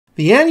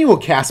The annual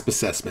CAASPP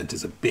assessment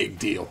is a big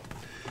deal.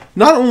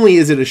 Not only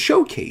is it a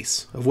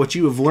showcase of what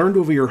you have learned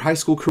over your high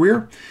school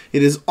career,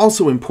 it is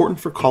also important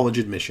for college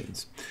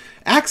admissions.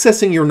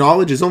 Accessing your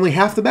knowledge is only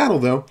half the battle,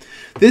 though.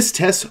 This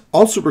test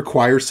also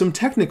requires some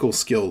technical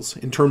skills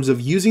in terms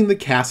of using the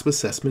CAASPP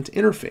assessment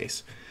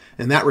interface,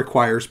 and that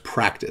requires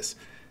practice.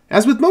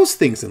 As with most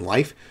things in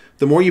life,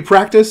 the more you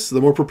practice, the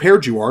more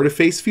prepared you are to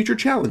face future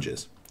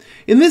challenges.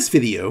 In this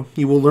video,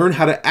 you will learn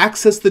how to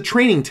access the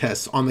training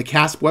tests on the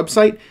CAASPP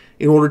website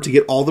in order to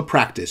get all the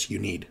practice you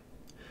need.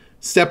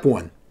 Step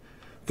 1.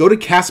 Go to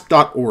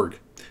CAASPP.org.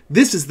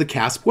 This is the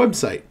CAASPP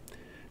website.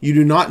 You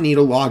do not need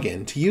a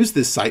login to use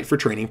this site for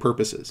training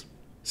purposes.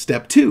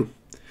 Step 2.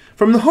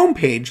 From the home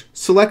page,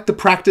 select the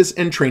Practice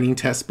and Training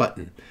Tests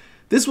button.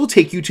 This will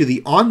take you to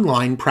the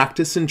online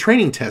Practice and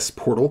Training Tests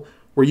portal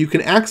where you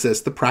can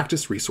access the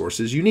practice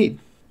resources you need.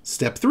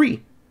 Step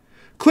 3.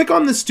 Click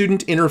on the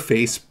Student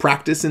Interface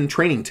Practice and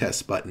Training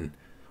Tests button.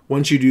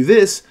 Once you do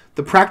this,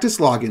 the Practice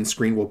Login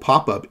screen will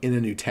pop up in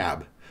a new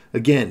tab.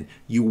 Again,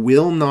 you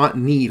will not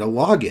need a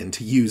login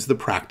to use the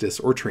practice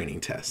or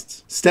training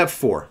tests. Step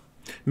 4.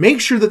 Make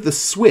sure that the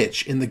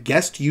switch in the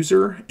Guest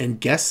User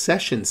and Guest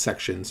Session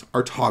sections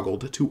are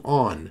toggled to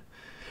On.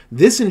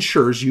 This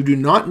ensures you do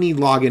not need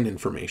login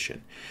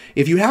information.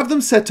 If you have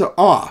them set to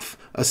off,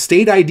 a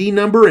state ID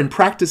number and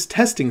practice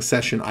testing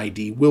session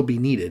ID will be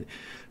needed.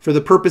 For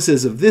the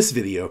purposes of this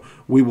video,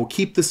 we will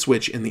keep the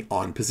switch in the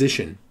On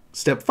position.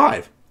 Step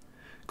 5.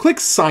 Click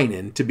Sign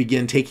In to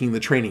begin taking the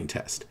training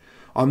test.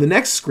 On the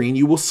next screen,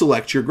 you will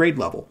select your grade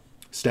level.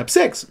 Step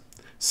 6.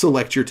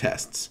 Select your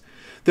tests.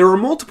 There are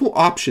multiple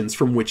options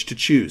from which to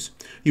choose.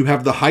 You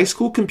have the High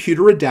School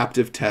Computer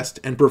Adaptive Test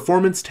and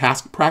Performance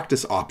Task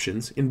Practice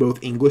options in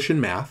both English and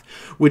Math,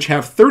 which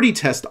have 30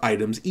 test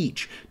items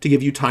each to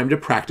give you time to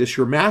practice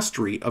your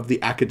mastery of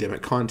the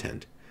academic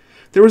content.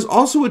 There is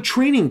also a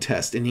training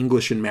test in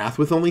English and Math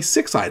with only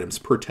 6 items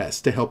per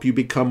test to help you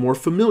become more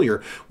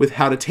familiar with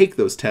how to take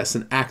those tests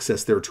and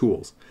access their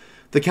tools.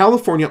 The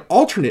California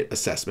Alternate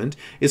Assessment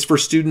is for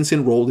students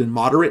enrolled in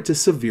moderate to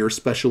severe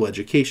special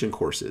education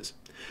courses.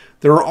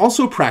 There are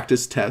also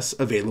practice tests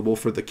available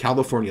for the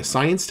California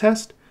Science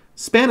Test,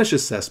 Spanish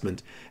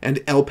Assessment, and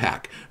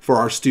LPAC for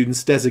our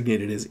students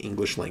designated as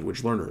English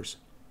language learners.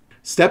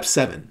 Step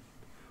 7.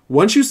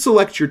 Once you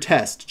select your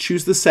test,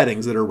 choose the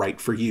settings that are right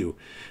for you.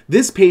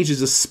 This page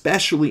is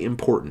especially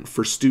important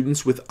for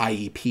students with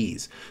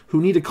IEPs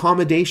who need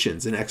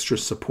accommodations and extra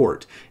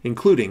support,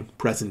 including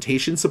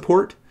presentation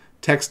support,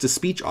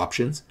 text-to-speech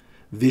options,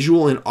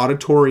 visual and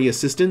auditory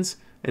assistance,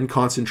 and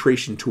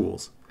concentration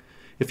tools.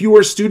 If you are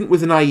a student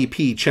with an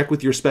IEP, check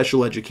with your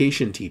special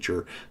education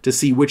teacher to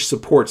see which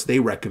supports they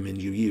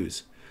recommend you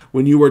use.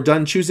 When you are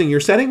done choosing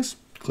your settings,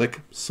 click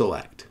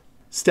Select.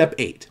 Step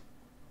 8.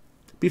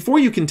 Before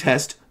you can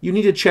test, you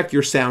need to check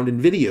your sound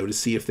and video to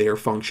see if they are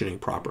functioning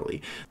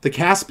properly. The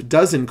CAASPP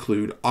does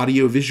include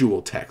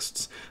audio-visual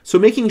texts, so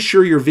making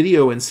sure your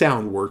video and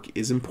sound work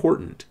is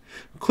important.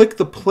 Click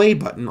the play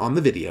button on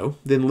the video,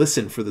 then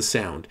listen for the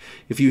sound.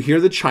 If you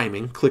hear the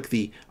chiming, click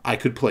the I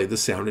could play the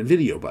sound and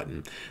video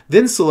button.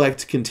 Then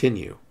select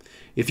Continue.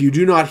 If you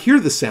do not hear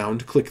the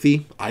sound, click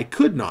the I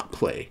could not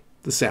play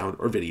the sound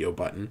or video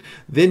button.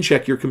 Then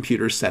check your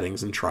computer's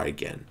settings and try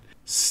again.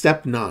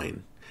 Step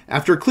 9.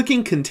 After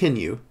clicking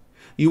Continue,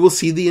 you will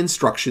see the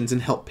instructions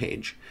and help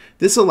page.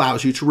 This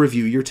allows you to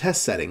review your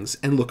test settings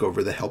and look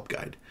over the help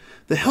guide.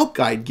 The help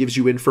guide gives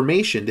you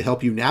information to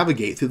help you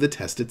navigate through the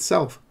test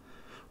itself.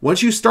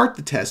 Once you start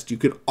the test, you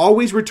can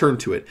always return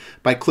to it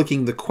by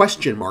clicking the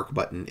question mark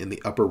button in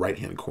the upper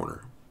right-hand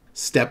corner.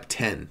 Step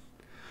 10.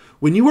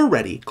 When you are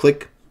ready,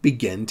 click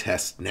Begin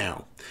Test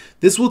Now.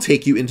 This will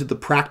take you into the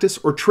practice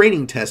or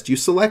training test you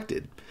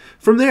selected.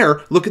 From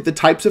there, look at the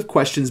types of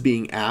questions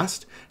being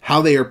asked,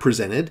 how they are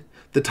presented,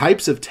 the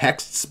types of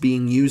texts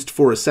being used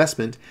for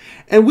assessment,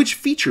 and which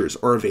features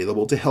are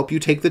available to help you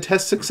take the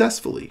test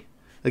successfully.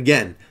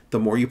 Again, the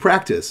more you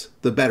practice,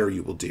 the better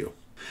you will do.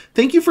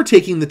 Thank you for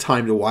taking the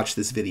time to watch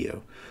this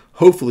video.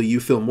 Hopefully you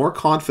feel more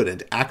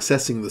confident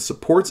accessing the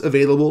supports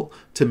available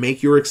to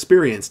make your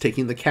experience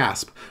taking the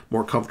CAASPP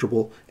more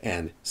comfortable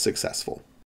and successful.